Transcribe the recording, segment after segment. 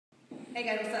Hey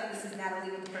guys, what's up? This is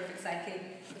Natalie with The Perfect Sidekick,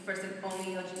 the first and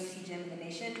only LGBT gym in the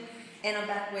nation. And I'm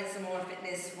back with some more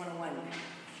fitness 101.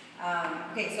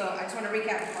 Okay, so I just want to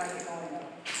recap before I get going though.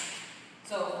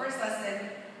 So first lesson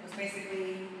was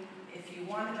basically, if you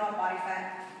want to drop body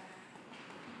fat,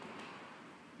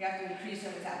 you have to increase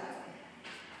your metabolism.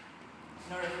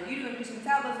 In order for you to increase your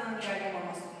metabolism, you gotta get more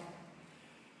muscle.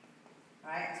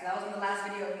 Alright, so that was in the last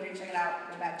video. If you didn't check it out,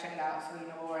 go back, check it out so you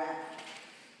know where we're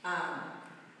at.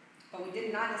 But we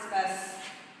did not discuss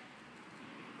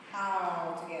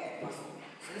how to get muscle.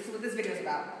 So this is what this video is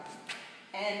about.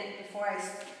 And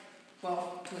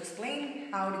to explain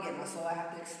how to get muscle, I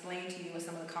have to explain to you what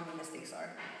some of the common mistakes are.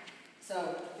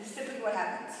 So this is typically what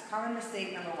happens. Common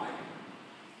mistake number one.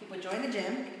 People join the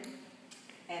gym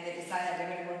and they decide that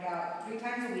they're going to work out 3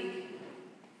 times a week.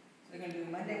 So they're going to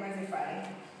do Monday, Wednesday, Friday.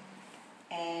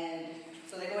 And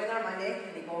so they go in on Monday,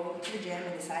 and they go to the gym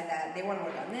and decide that they want to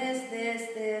work on this,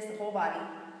 the whole body.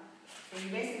 So you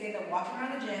basically end up walking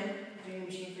around the gym, doing a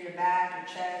machine for your back,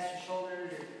 your chest, your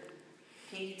shoulders, your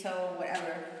pinky toe,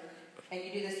 whatever. And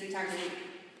you do this 3 times a week.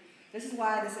 This is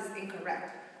why this is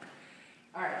incorrect.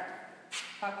 Alright,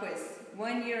 pop quiz.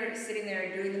 When you're sitting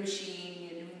there doing the machine,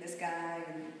 you're doing this guy,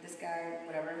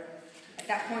 whatever. At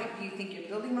that point, do you think you're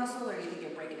building muscle or do you think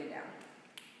you're breaking it down?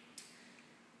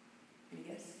 Any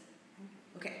guess?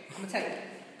 Okay, I'm gonna tell you.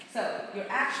 So you're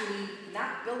actually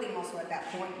not building muscle at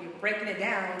that point. You're breaking it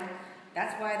down.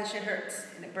 That's why the shit hurts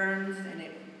and it burns and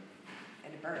it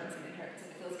hurts and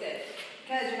it feels good.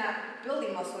 Because you're not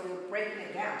building muscle, you're breaking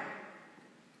it down.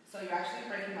 So you're actually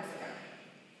breaking muscle down.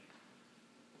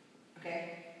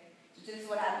 Okay? So this is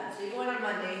what happens. So you go in on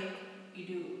Monday, you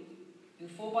do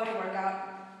full body workout,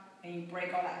 and you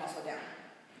break all that muscle down.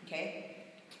 Okay?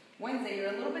 Wednesday,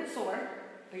 you're a little bit sore.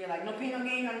 But you're like, no pain, no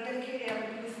gain, I'm dedicated, I'm going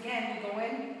to do this again. You go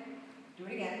in, do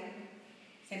it again.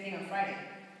 Same thing on Friday.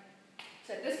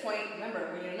 So at this point,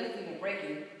 remember, when you're lifting, you're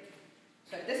breaking.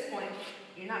 So at this point,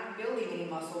 you're not building any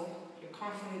muscle. You're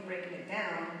constantly breaking it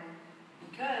down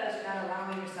because you're not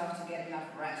allowing yourself to get enough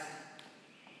rest.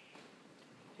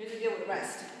 Here's the deal with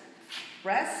rest.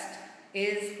 Rest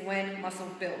is when muscle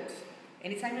builds.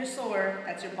 Anytime you're sore,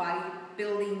 that's your body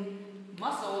building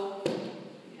muscle.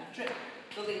 You're not tripping.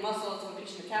 Building muscle to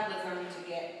increase your metabolism to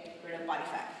get rid of body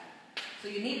fat. So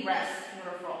you need rest in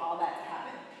order for all that to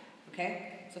happen.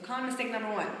 Okay? So common mistake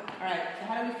number one. Alright, so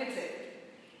how do we fix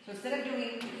it? So instead of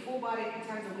doing full body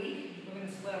 3 times a week, we're going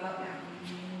to split them up now.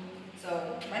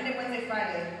 So Monday, Wednesday,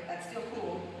 Friday, that's still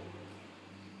cool.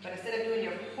 But instead of doing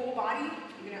your whole body,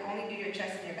 you're going to only do your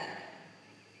chest and your back.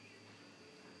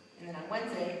 And then on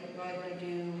Wednesday, we're only going to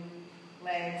do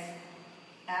legs,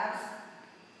 abs.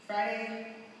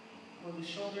 Friday, we'll do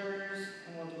shoulders,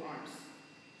 and we'll do arms.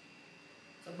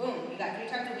 So boom, you got 3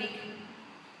 times a week.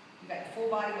 You got your full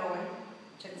body going.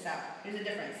 Check this out. Here's the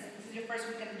difference. This is your first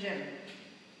week at the gym.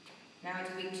 Now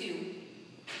it's week 2.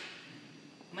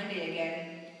 Monday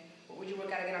again. What would you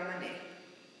work out again on Monday?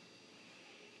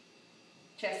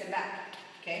 Chest and back.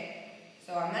 Okay?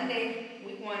 So on Monday,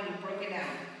 week 1, you broke it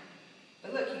down.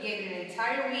 But look, you gave it an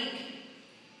entire week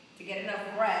to get enough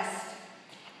rest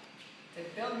to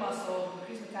build muscle,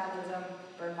 increase metabolism,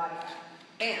 burn body fat.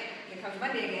 Bam! Here comes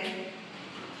Monday again.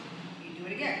 You do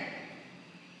it again.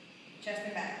 Chest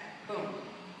and back. Boom.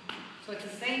 So it's the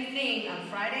same thing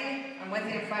on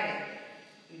Wednesday and Friday.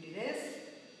 You do this,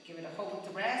 give it a whole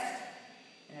week to rest,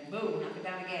 and then boom, knock it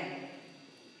down again.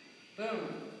 Boom.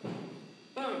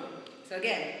 Boom. So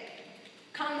again,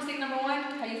 common mistake number 1,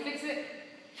 how you fix it?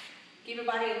 Give your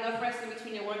body enough rest in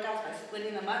between your workouts by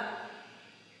splitting them up.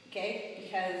 Okay,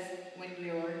 because when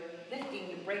you're lifting,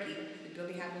 you're breaking. The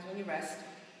building happens when you rest.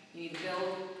 You need to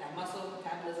build that muscle,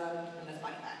 metabolism, and less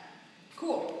body fat.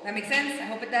 Cool. That makes sense? I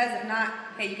hope it does. If not,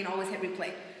 hey, you can always hit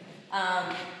replay.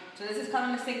 So this is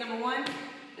common mistake number 1.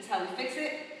 This is how we fix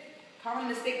it. Common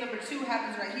mistake number 2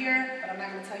 happens right here, but I'm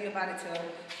not going to tell you about it till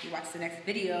you watch the next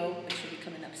video, which should be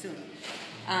coming up soon.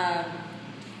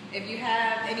 If you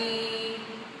have any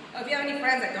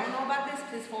friends that don't know about this,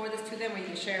 please forward this to them, or you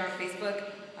can share it on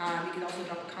Facebook. You can also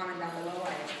drop a comment down below.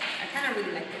 I kind of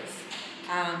really like this.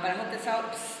 But I hope this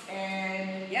helps.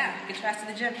 And yeah, get your ass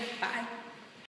to the gym. Bye.